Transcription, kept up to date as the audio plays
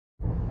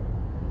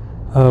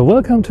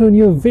Welcome to a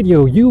new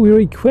video. You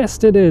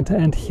requested it,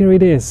 and here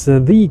it is,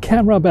 the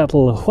camera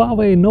battle.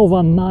 Huawei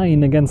Nova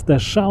 9 against the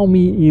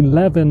Xiaomi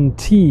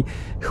 11T.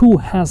 Who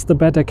has the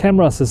better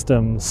camera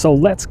system? So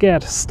let's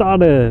get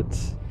started.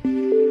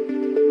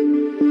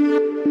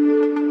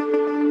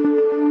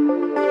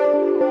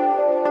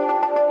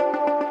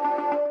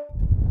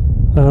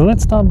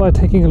 Let's start by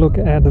taking a look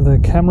at the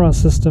camera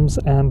systems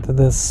and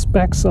the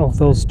specs of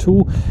those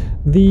two.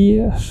 The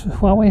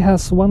Huawei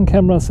has one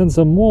camera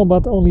sensor more,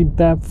 but only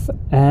depth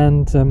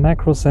and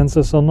macro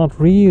sensor, so not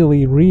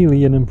really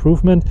an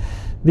improvement.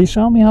 The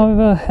Xiaomi,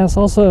 however, has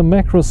also a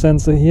macro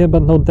sensor here,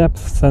 but no depth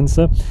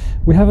sensor.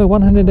 We have a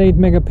 108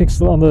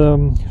 megapixel on the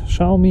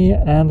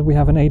Xiaomi, and we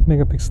have an 8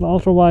 megapixel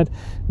ultra wide.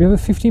 We have a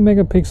 50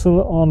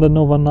 megapixel on the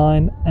Nova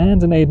 9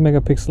 and an 8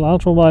 megapixel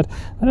ultra wide.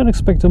 I don't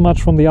expect too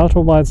much from the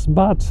ultra wides,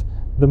 but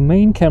the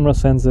main camera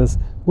sensors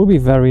will be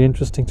very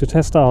interesting to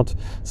test out.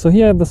 So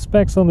here are the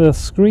specs on the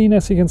screen,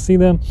 as you can see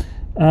them,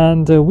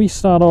 and we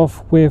start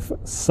off with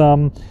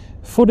some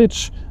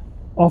footage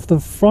of the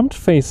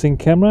front-facing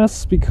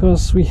cameras,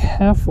 because we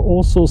have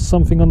also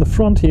something on the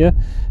front here.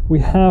 We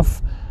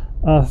have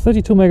a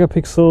 32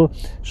 megapixel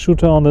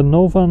shooter on the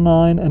Nova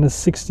 9 and a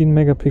 16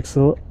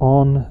 megapixel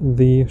on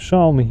the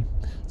Xiaomi.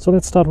 So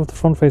let's start with the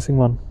front-facing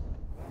one.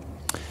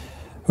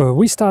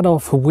 We start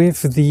off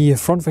with the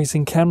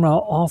front-facing camera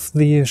of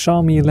the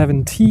Xiaomi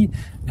 11T,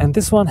 and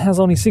this one has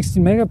only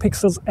 16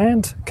 megapixels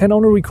and can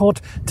only record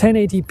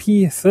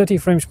 1080p 30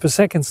 frames per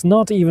second,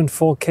 not even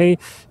 4K,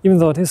 even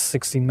though it is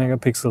 16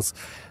 megapixels.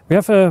 We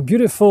have a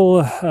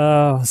beautiful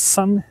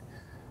sun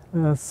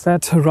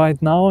set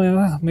right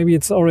now. Maybe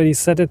it's already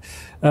set it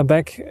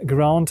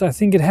background. I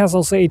think it has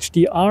also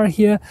HDR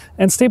here,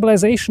 and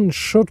stabilization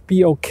should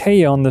be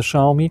okay on the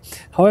Xiaomi.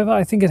 However,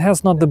 I think it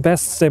has not the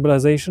best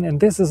stabilization, and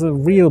this is a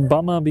real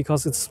bummer,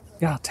 because it's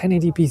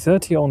 1080p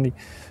 30 only,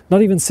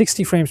 not even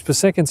 60 frames per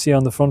second here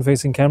on the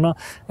front-facing camera,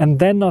 and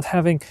then not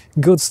having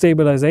good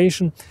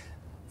stabilization.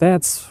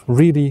 That's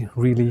really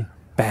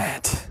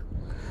bad.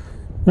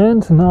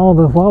 And now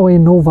the Huawei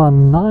Nova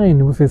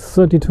 9 with its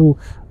 32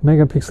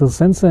 megapixel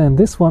sensor, and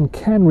this one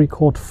can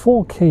record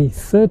 4K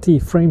 30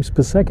 frames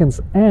per second,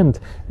 and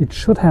it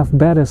should have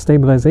better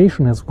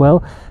stabilization as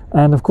well,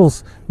 and of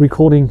course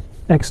recording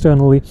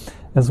externally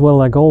as well,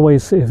 like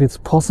always if it's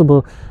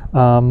possible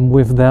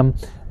with them.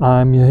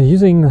 I'm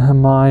using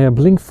my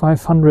Blink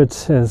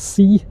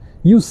 500C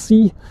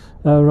UC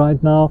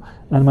right now,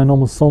 and my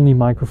normal Sony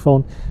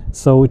microphone,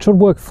 so it should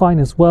work fine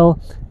as well.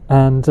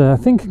 And I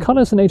think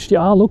colors in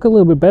HDR look a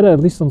little bit better, at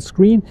least on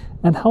screen.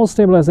 And house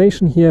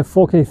stabilization here,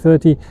 4K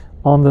 30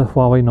 on the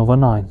Huawei Nova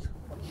 9.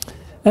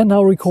 And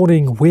now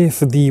recording with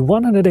the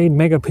 108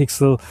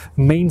 megapixel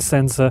main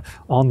sensor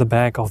on the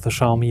back of the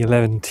Xiaomi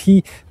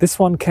 11T. This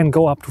one can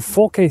go up to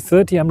 4K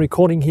 30. I'm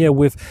recording here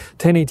with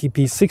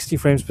 1080p 60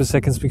 frames per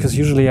second, because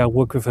usually I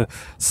work with a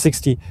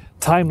 60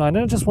 timeline, and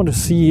I just want to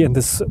see in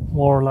this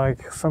more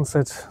like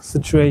sunset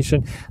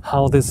situation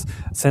how this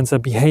sensor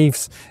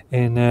behaves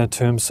in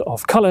terms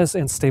of colors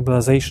and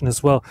stabilization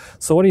as well.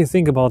 So what do you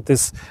think about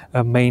this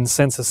main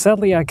sensor?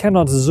 Sadly, I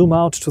cannot zoom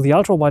out to the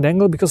ultra wide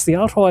angle, because the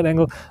ultra wide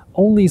angle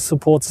only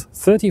supports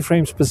 30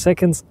 frames per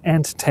second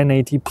and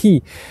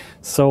 1080p.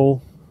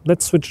 So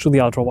let's switch to the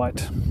ultra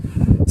wide.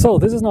 So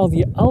this is now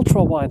the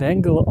ultra wide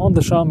angle on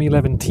the Xiaomi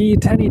 11T,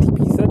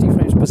 1080p 30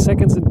 frames per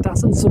second. It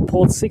doesn't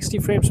support 60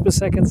 frames per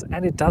second,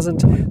 and it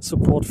doesn't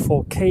support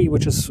 4K,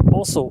 which is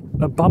also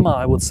a bummer,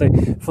 I would say,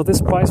 for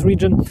this price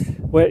region.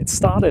 Where it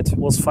started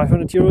was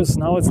 500 euros,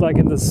 now it's like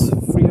in this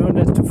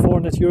 300 to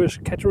 400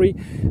 euros category,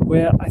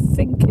 where I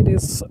think it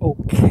is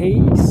okay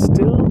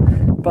still,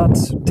 but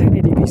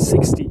 1080p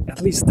 60,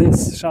 at least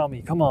this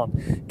Xiaomi, come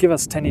on, give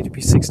us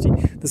 1080p 60.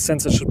 The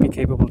sensor should be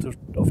capable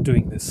of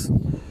doing this.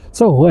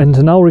 So,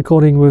 and now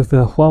recording with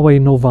the Huawei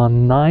Nova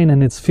 9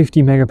 and its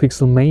 50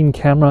 megapixel main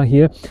camera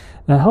here.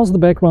 How's the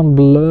background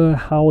blur?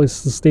 How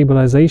is the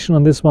stabilization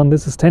on this one?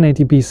 This is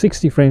 1080p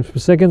 60 frames per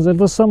second, and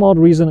for some odd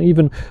reason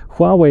even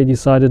Huawei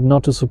decided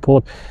not to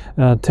support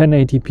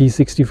 1080p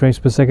 60 frames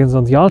per second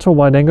on the ultra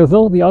wide angle,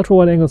 though the ultra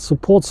wide angle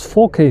supports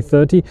 4K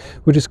 30,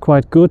 which is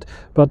quite good.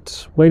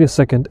 But wait a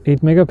second,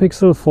 8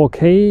 megapixel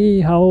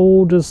 4K,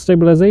 how does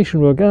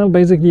stabilization work?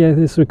 Basically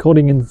it's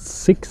recording in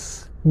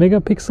 6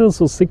 megapixels,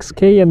 so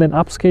 6K, and then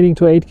upscaling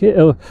to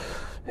 8K.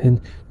 And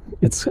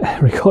it's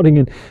recording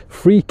in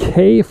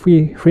 3K,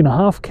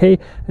 3.5K,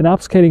 and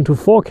upscaling to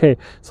 4K.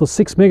 So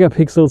 6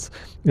 megapixels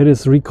it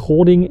is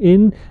recording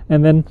in,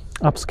 and then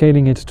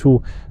upscaling it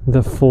to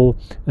the full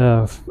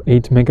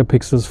 8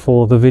 megapixels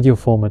for the video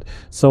format.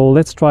 So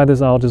let's try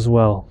this out as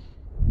well.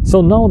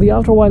 So now the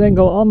ultra wide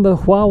angle on the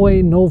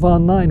Huawei Nova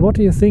 9. What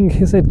do you think?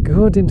 Is it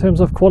good in terms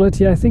of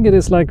quality? I think it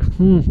is like,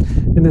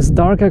 in this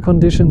darker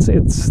conditions,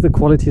 the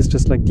quality is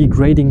just like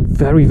degrading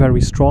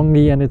very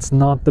strongly, and it's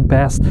not the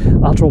best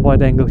ultra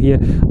wide angle here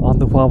on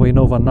the Huawei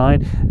Nova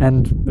 9,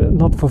 and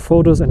not for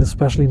photos, and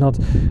especially not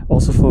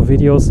also for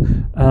videos.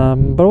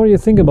 But what do you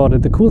think about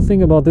it? The cool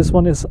thing about this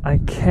one is I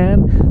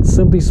can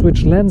simply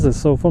switch lenses.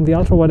 So from the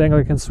ultra wide angle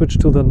I can switch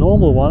to the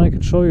normal one. I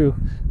can show you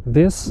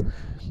this.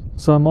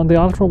 So I'm on the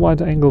ultra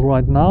wide angle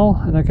right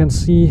now, and I can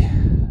see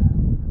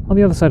on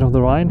the other side of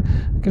the Rhine.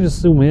 I can just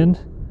zoom in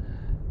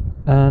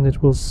and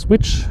it will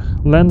switch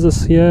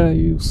lenses here.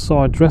 You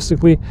saw it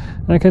drastically,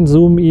 and I can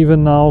zoom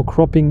even now,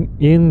 cropping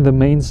in the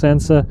main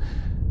sensor,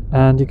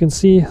 and you can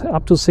see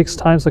up to 6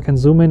 times I can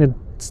zoom in.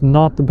 It's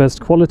not the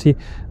best quality,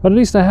 but at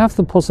least I have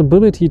the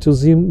possibility to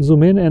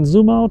zoom in and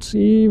zoom out,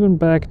 even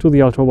back to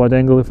the ultra wide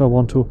angle if I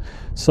want to.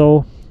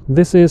 So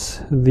this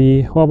is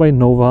the Huawei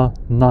Nova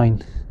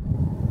 9.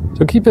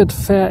 To keep it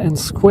fair and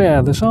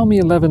square, the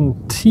Xiaomi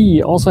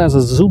 11T also has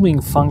a zooming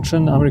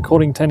function. I'm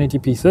recording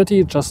 1080p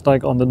 30 just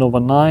like on the Nova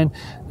 9,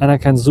 and I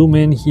can zoom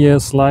in here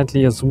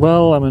slightly as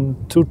well. I'm in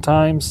 2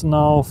 times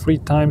now, 3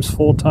 times,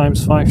 4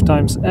 times, 5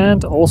 times,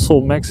 and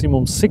also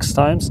maximum 6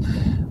 times,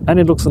 and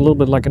it looks a little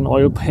bit like an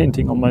oil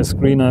painting on my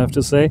screen, I have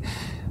to say.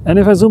 And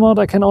if I zoom out,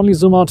 I can only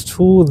zoom out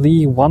to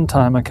the 1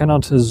 time. I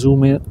cannot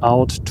zoom in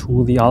out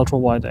to the ultra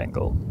wide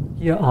angle.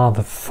 Here are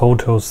the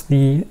photos.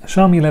 The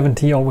Xiaomi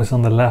 11T always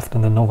on the left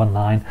and the Nova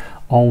 9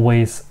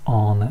 always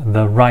on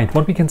the right.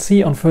 What we can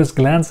see on first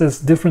glance is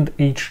different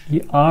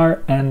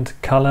HDR and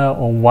color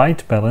or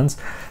white balance.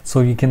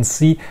 So you can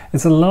see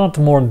it's a lot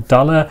more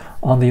duller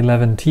on the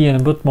 11T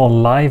and a bit more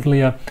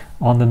livelier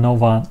on the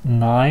Nova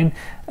 9.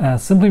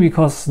 Simply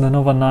because the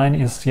Nova 9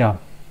 is,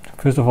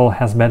 first of all,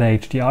 has better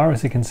HDR,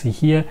 as you can see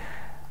here.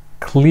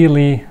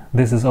 Clearly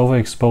this is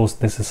overexposed.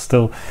 This is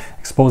still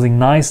exposing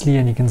nicely,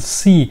 and you can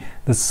see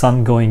the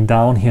sun going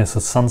down here, so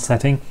sun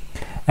setting.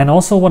 And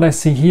also what I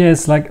see here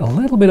is like a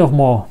little bit of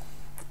more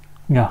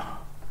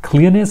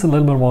clearness, a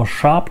little bit more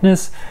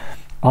sharpness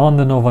on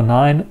the Nova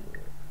 9.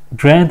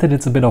 Granted,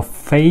 it's a bit of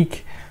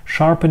fake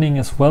sharpening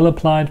as well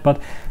applied,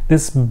 but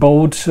this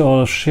boat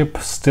or ship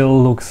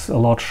still looks a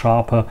lot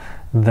sharper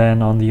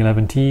than on the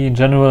 11T. In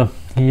general,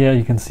 here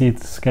you can see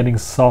it's getting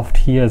soft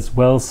here as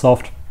well,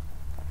 soft.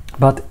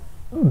 But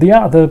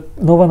the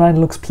Nova 9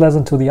 looks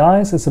pleasant to the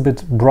eyes. It's a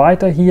bit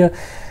brighter here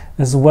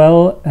as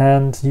well,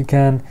 and you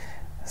can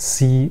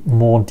see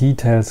more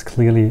details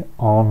clearly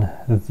on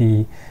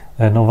the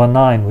Nova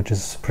 9, which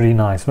is pretty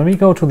nice. When we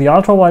go to the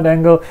ultra wide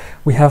angle,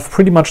 we have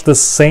pretty much the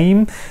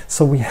same.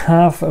 So we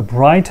have a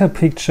brighter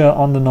picture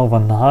on the Nova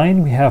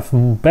 9. We have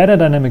better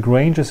dynamic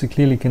range, as you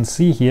clearly can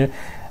see here,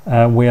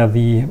 where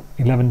the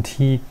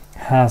 11T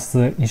has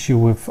the issue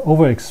with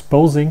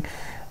overexposing.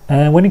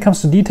 When it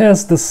comes to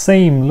details, the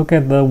same. Look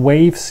at the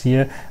waves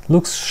here.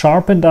 Looks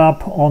sharpened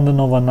up on the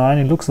Nova 9.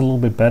 It looks a little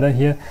bit better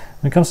here.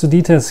 When it comes to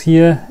details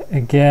here,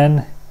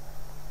 again,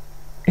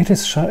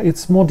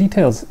 it's more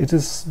details. It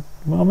is,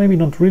 well, maybe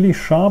not really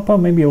sharper,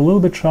 maybe a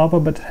little bit sharper,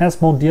 but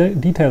has more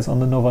details on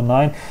the Nova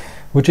 9,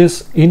 which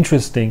is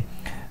interesting.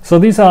 So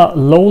these are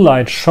low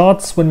light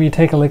shots. When we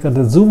take a look at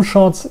the zoom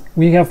shots,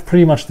 we have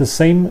pretty much the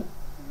same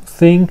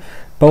thing.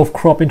 Both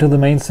crop into the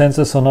main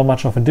sensor, so not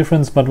much of a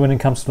difference. But when it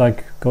comes to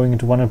like going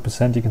into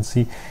 100%, you can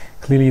see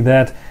clearly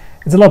that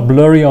it's a lot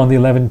blurry on the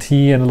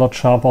 11T and a lot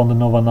sharper on the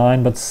Nova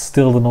 9, but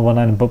still the Nova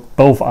 9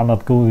 both are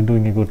not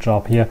doing a good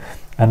job here.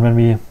 And when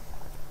we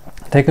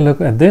take a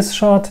look at this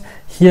shot,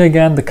 here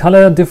again, the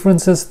color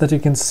differences that you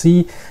can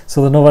see.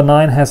 So the Nova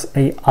 9 has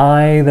a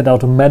eye that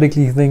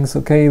automatically thinks,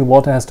 okay, the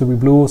water has to be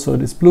blue, so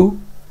it is blue.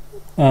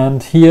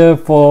 And here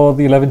for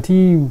the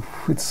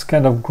 11T, it's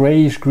kind of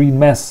grayish green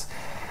mess.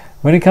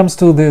 When it comes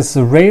to this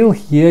rail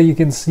here, you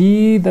can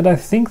see that I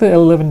think the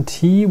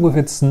 11T with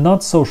its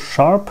not so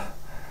sharp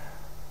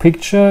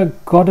picture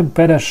got a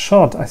better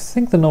shot. I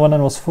think the Nova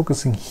 9 was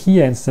focusing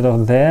here instead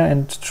of there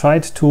and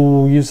tried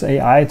to use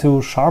AI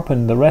to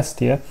sharpen the rest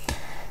here.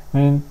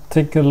 When you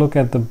take a look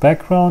at the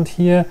background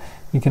here,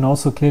 you can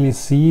also clearly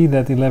see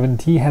that the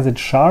 11T has it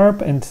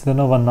sharp and the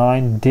Nova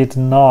 9 did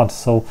not.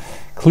 So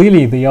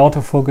clearly the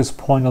autofocus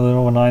point of the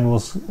Nova 9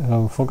 was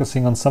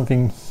focusing on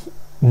something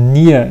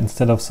near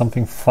instead of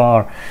something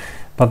far.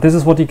 But this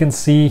is what you can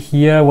see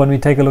here. When we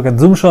take a look at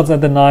zoom shots at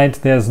the night,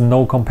 there's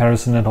no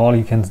comparison at all.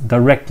 You can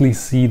directly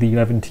see the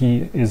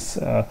 11T is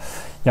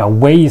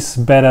ways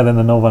better than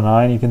the Nova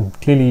 9. You can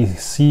clearly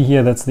see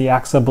here that's the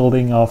AXA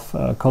building of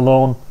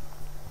Cologne,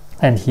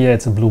 and here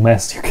it's a blue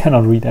mess. You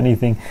cannot read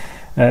anything.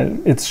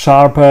 It's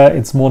sharper,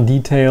 it's more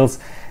details,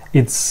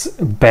 it's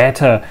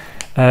better.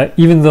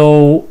 Even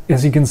though,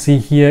 as you can see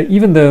here,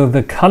 even though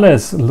the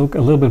colors look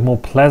a little bit more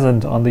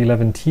pleasant on the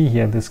 11T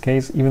here in this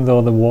case, even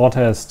though the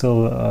water is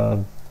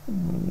still,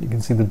 you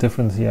can see the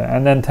difference here.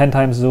 And then 10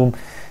 times zoom,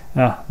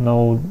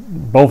 no,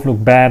 both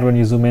look bad when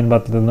you zoom in,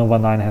 but the Nova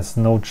 9 has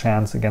no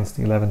chance against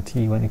the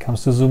 11T when it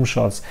comes to zoom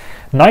shots.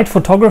 Night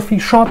photography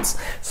shots,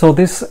 so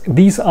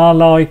these are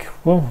like,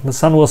 well, the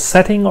sun was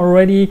set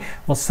already,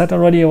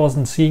 I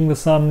wasn't seeing the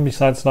sun,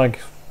 besides like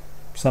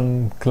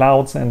some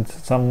clouds and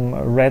some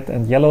red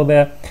and yellow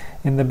there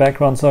in the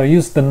background. So I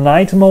used the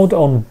night mode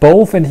on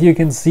both, and here you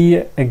can see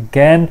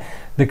again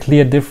the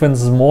clear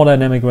difference, more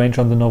dynamic range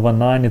on the Nova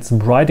 9. It's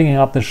brightening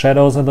up the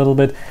shadows a little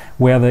bit,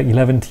 where the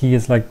 11T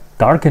is like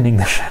darkening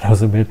the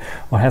shadows a bit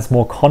or has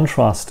more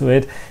contrast to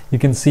it. You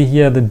can see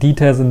here the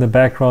details in the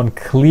background,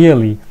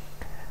 clearly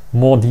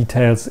more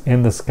details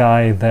in the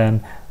sky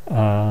than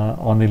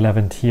on the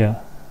 11T here.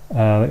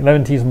 The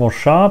 11T is more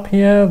sharp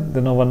here,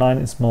 the Nova 9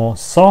 is more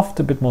soft,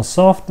 a bit more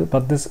soft,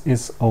 but this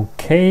is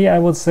okay, I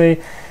would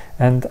say.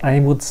 And I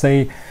would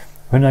say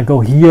when I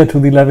go here to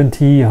the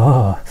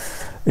 11T,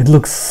 it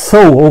looks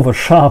so over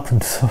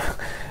sharpened. So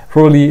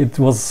probably it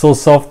was so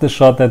soft, the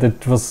shot, that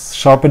it was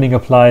sharpening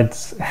applied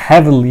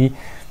heavily,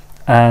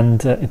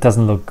 and it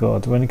doesn't look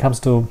good. When it comes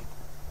to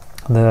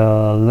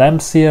the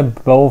lamps here,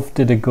 both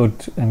did a good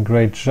and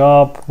great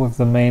job with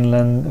the main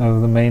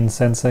the main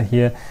sensor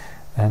here,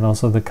 and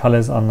also the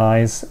colors are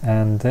nice.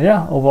 And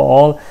yeah,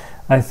 overall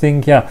I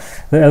think, yeah,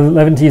 the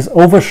 11T is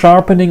over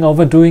sharpening,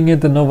 overdoing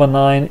it. The Nova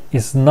 9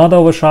 is not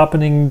over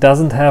sharpening,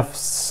 doesn't have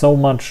so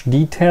much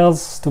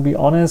details, to be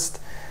honest.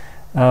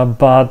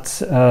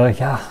 But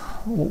yeah,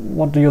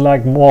 what do you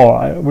like more?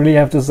 I really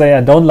have to say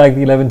I don't like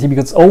the 11T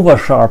because it's over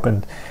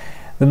sharpened.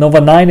 The Nova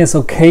 9 is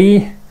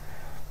okay,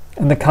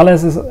 and the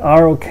colors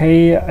are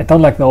okay. I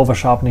don't like the over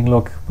sharpening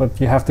look,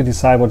 but you have to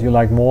decide what you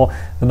like more.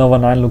 The Nova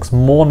 9 looks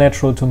more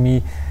natural to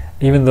me,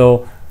 even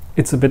though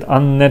it's a bit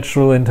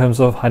unnatural in terms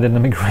of high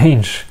dynamic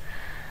range.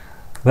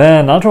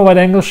 Then ultra wide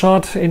angle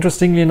shot.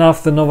 Interestingly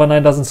enough, the Nova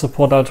 9 doesn't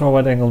support ultra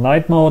wide angle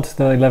night mode.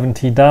 The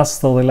 11T does,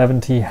 so the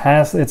 11T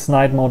has its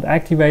night mode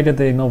activated.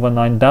 The Nova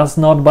 9 does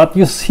not, but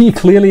you see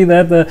clearly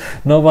that the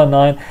Nova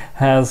 9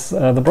 has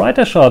the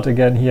brighter shot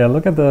again here.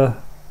 Look at the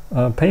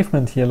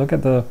pavement here, look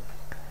at the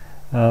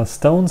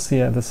stones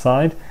here at the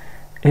side.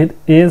 It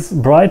is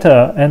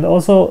brighter, and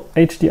also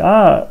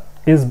HDR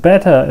is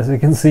better, as you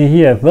can see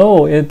here,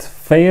 though it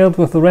failed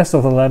with the rest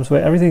of the lamps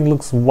where everything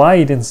looks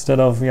white instead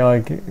of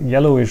like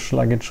yellowish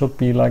like it should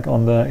be like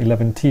on the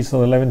 11T.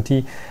 So the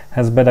 11T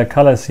has better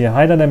colors here.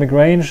 High dynamic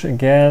range,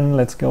 again,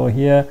 let's go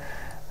here,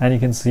 and you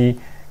can see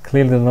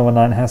clearly the Nova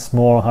 9 has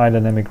more high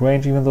dynamic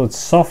range, even though it's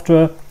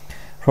softer,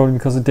 probably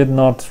because it did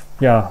not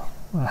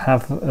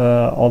have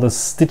all the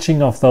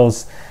stitching of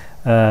those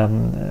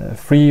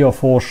 3 or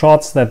 4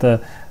 shots that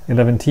the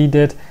 11T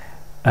did.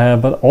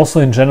 But also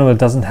in general it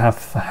doesn't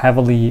have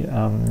heavily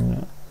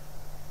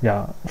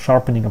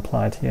sharpening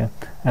applied here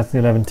as the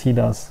 11T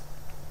does.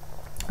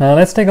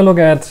 Let's take a look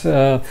at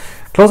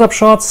close-up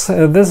shots.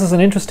 This is an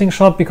interesting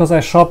shot because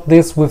I shot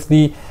this with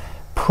the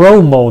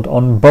Pro mode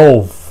on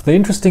both. The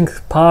interesting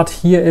part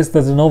here is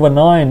that the Nova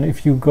 9,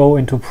 if you go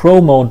into Pro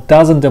mode,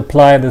 doesn't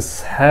apply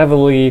this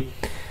heavily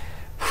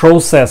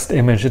processed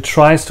image. It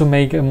tries to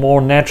make a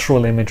more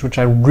natural image, which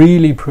I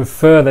really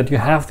prefer, that you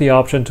have the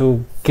option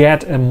to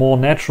get a more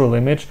natural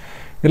image.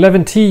 The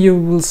 11T, you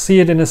will see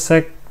it in a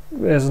sec,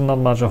 there's not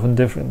much of a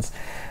difference.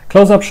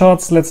 Close-up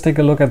shots, let's take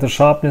a look at the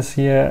sharpness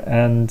here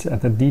and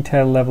at the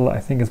detail level. I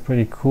think it's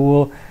pretty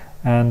cool,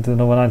 and the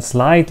Nova 9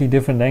 slightly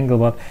different angle,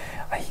 but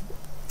I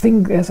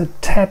think there's a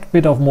tad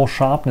bit of more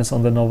sharpness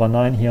on the Nova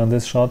 9 here on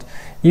this shot,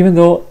 even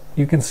though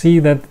you can see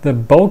that the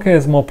bokeh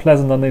is more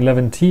pleasant on the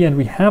 11T, and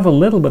we have a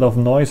little bit of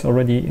noise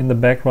already in the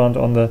background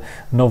on the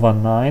Nova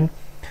 9,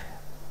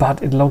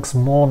 but it looks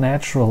more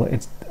natural.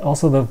 It's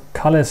also the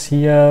colors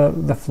here,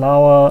 the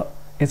flower,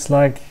 it's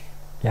like,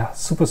 yeah,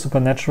 super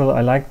natural.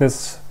 I like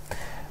this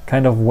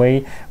kind of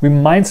way.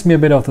 Reminds me a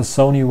bit of the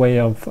Sony way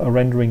of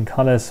rendering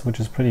colors, which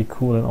is pretty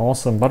cool and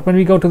awesome. But when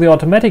we go to the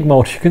automatic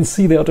mode, you can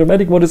see the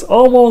automatic mode is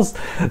almost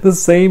the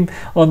same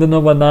on the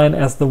Nova 9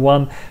 as the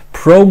one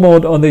Pro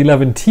mode on the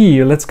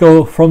 11T. Let's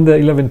go from the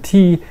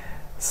 11T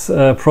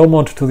Pro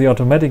mode to the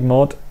automatic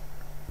mode.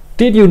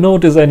 Did you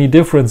notice any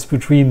difference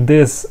between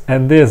this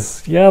and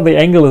this? Yeah, the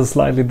angle is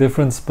slightly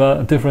different,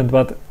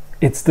 but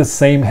it's the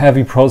same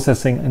heavy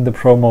processing in the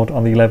Pro mode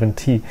on the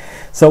 11T.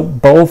 So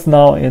both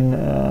now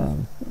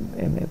in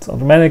its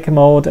automatic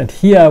mode, and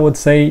here I would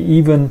say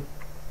even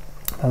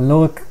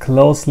look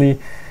closely,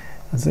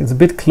 it's a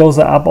bit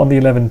closer up on the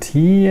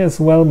 11T as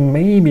well,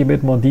 maybe a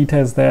bit more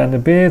details there, and a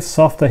bit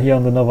softer here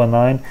on the Nova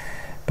 9,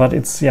 but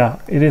it's, yeah,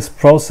 it is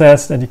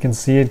processed, and you can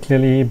see it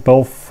clearly.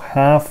 Both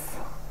have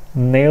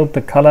nailed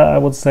the color, I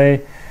would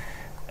say,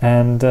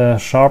 and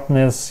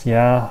sharpness,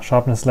 yeah,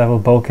 sharpness level,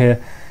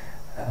 bokeh.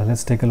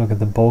 Let's take a look at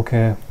the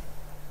bokeh.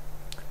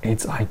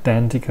 It's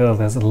identical.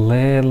 There's a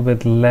little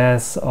bit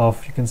less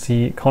of, you can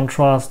see,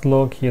 contrast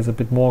look. Here's a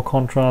bit more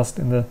contrast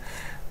in the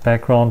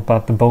background,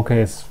 but the bokeh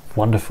is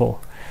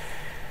wonderful.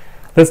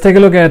 Let's take a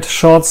look at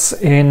shots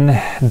in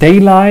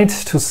daylight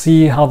to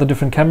see how the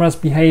different cameras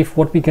behave.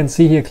 What we can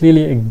see here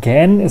clearly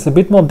again is a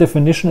bit more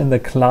definition in the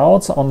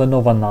clouds on the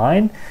Nova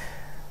 9.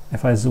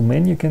 If I zoom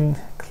in, you can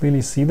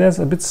clearly see there's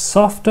a bit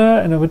softer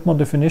and a bit more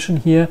definition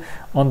here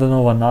on the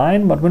Nova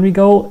 9. But when we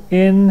go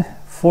in,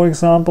 for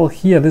example,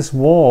 here, this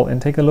wall,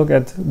 and take a look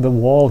at the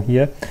wall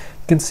here,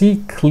 you can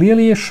see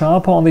clearly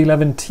sharper on the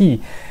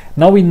 11T.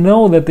 Now we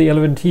know that the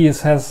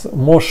 11T has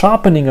more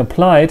sharpening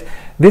applied.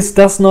 This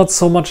does not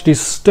so much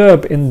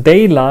disturb in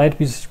daylight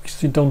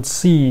because you don't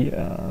see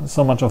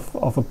so much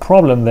of a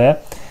problem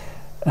there.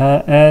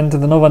 And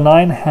the Nova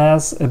 9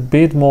 has a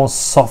bit more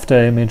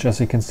softer image, as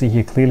you can see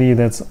here clearly.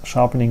 That's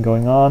sharpening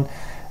going on,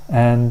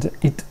 and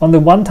it on the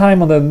one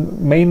time on the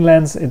main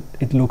lens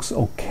it looks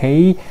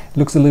okay. It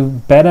looks a little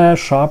better,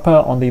 sharper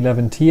on the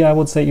 11T, I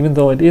would say, even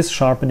though it is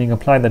sharpening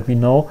applied that we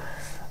know.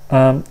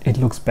 It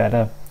looks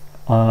better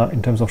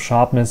in terms of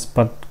sharpness,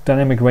 but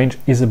dynamic range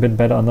is a bit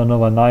better on the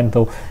Nova 9,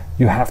 though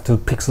you have to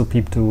pixel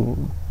peep to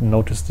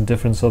notice the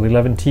difference. So the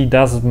 11T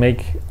does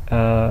make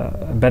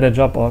a better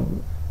job, or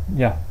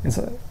yeah,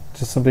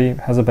 just simply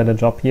has a better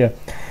job here.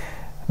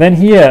 Then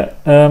here,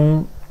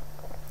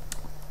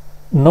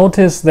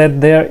 notice that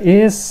there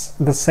is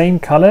the same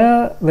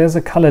color. There's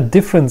a color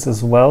difference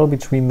as well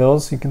between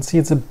those. You can see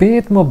it's a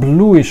bit more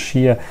bluish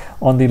here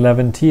on the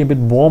 11T, a bit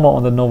warmer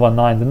on the Nova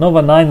 9. The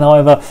Nova 9,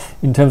 however,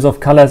 in terms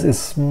of colors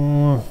is,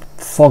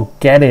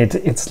 forget it.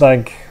 It's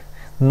like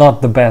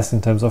not the best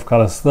in terms of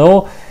colors.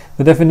 Though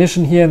the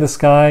definition here in the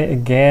sky,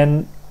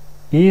 again,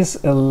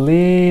 is a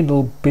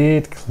little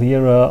bit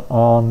clearer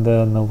on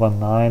the Nova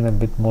 9, a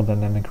bit more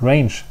dynamic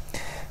range.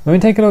 When we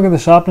take a look at the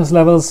sharpness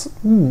levels,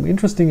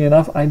 interestingly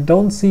enough, I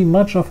don't see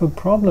much of a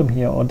problem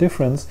here or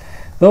difference.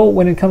 Though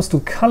when it comes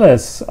to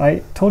colors,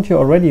 I told you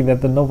already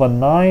that the Nova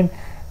 9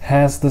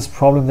 has this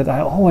problem that I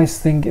always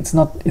think it's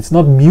not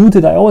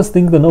muted. I always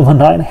think the Nova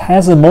 9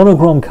 has a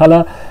monochrome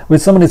color where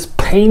someone is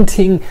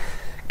painting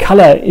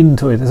color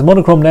into it. It's a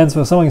monochrome lens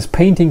where someone is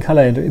painting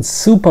color into it. It's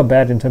super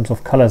bad in terms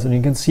of colors, and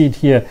you can see it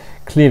here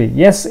clearly.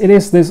 Yes, it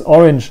is this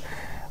orange,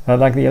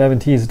 like the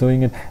 11T is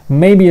doing it.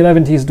 Maybe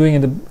 11T is doing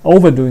it,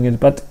 overdoing it,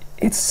 but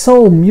it's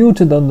so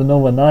muted on the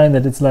Nova 9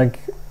 that it's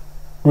like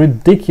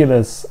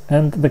ridiculous.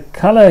 And the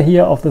color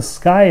here of the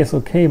sky is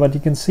okay, but you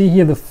can see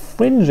here the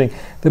fringing,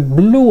 the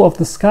blue of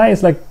the sky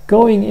is like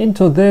going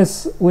into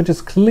this, which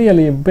is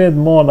clearly a bit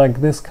more like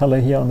this color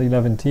here on the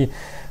 11T.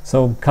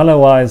 So color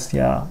wise,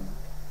 yeah,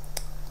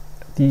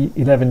 the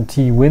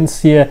 11T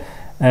wins here.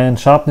 And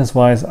sharpness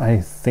wise, I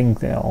think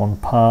they are on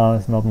par.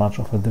 There's not much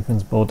of a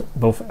difference, both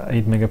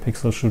 8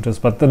 megapixel shooters.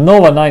 But the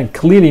Nova 9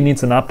 clearly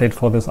needs an update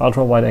for this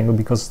ultra wide angle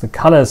because the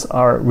colors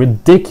are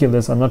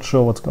ridiculous. I'm not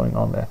sure what's going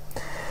on there.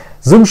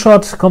 Zoom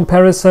shot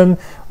comparison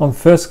on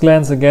first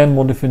glance, again,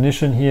 more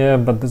definition here,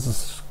 but this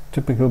is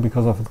typical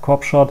because of the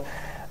crop shot.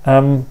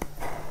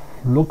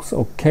 Looks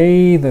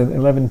okay. The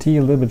 11T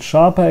a little bit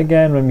sharper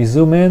again. When we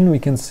zoom in, we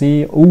can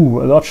see, a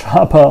lot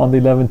sharper on the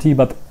 11T,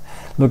 but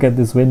look at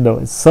this window.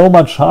 It's so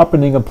much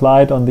sharpening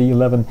applied on the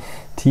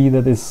 11T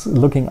that is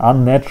looking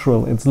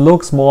unnatural. It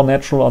looks more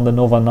natural on the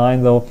Nova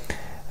 9 though.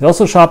 There's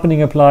also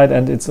sharpening applied,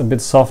 and it's a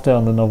bit softer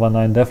on the Nova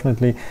 9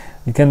 definitely.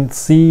 You can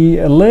see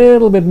a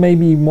little bit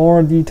maybe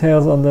more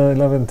details on the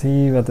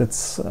 11T, but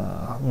it's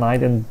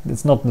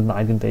it's not the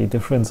night and day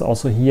difference.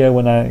 Also here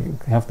when I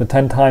have the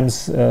 10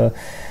 times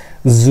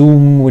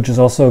zoom, which is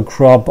also a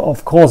crop,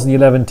 of course the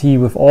 11T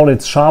with all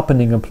its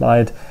sharpening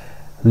applied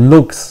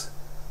looks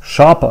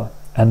sharper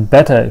and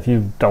better if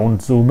you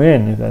don't zoom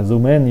in. If I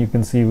zoom in, you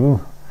can see,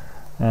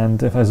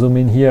 and if I zoom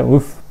in here,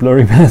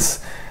 blurry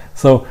mess.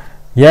 So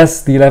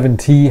yes, the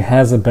 11T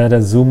has a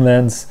better zoom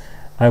lens,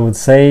 I would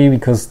say,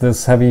 because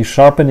this heavy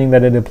sharpening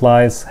that it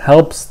applies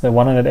helps. The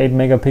 108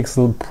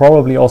 megapixel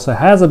probably also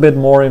has a bit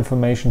more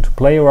information to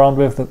play around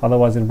with,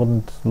 otherwise it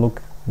wouldn't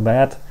look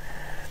bad.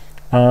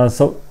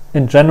 So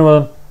in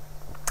general,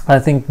 I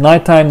think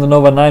nighttime the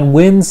Nova 9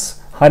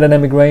 wins, high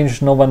dynamic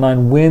range Nova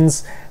 9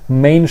 wins,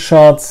 main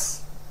shots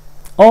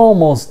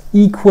almost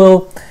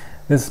equal.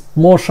 There's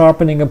more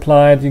sharpening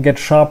applied. You get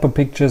sharper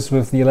pictures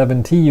with the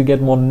 11T. You get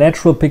more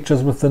natural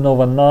pictures with the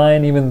Nova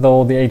 9, even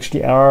though the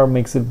HDR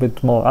makes it a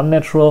bit more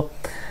unnatural.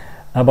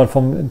 But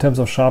in terms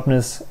of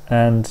sharpness,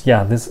 and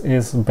yeah, this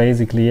is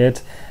basically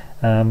it.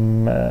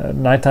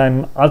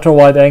 Nighttime ultra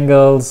wide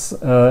angles,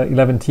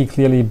 11T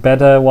clearly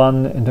better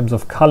one in terms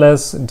of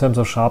colors. In terms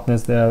of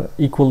sharpness, they're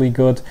equally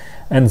good.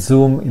 And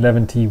zoom,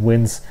 11T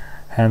wins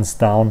hands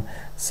down.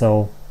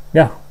 So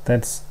yeah,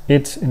 that's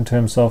it in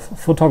terms of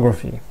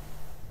photography.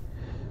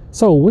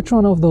 So which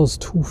one of those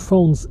two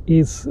phones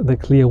is the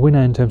clear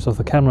winner in terms of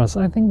the cameras?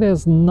 I think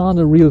there's not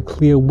a real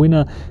clear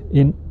winner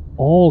in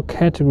all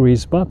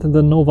categories, but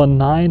the Nova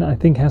 9 I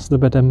think has the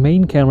better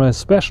main camera,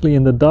 especially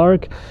in the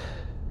dark.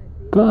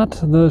 But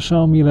the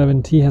Xiaomi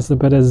 11T has the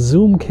better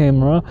zoom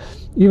camera,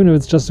 even if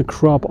it's just a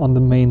crop on the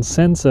main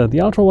sensor.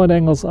 The ultra wide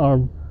angles are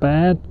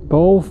bad,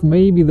 both.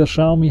 Maybe the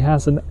Xiaomi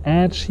has an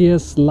edge here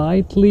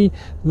slightly,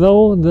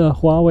 though the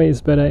Huawei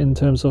is better in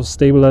terms of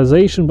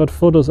stabilization, but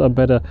photos are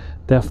better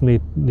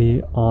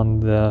definitely on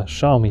the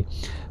Xiaomi.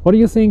 What do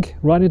you think?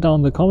 Write it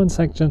down in the comment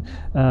section.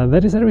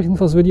 That is everything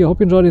for this video. Hope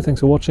you enjoyed it. Thanks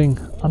for watching.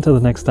 Until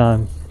the next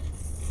time.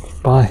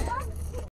 Bye.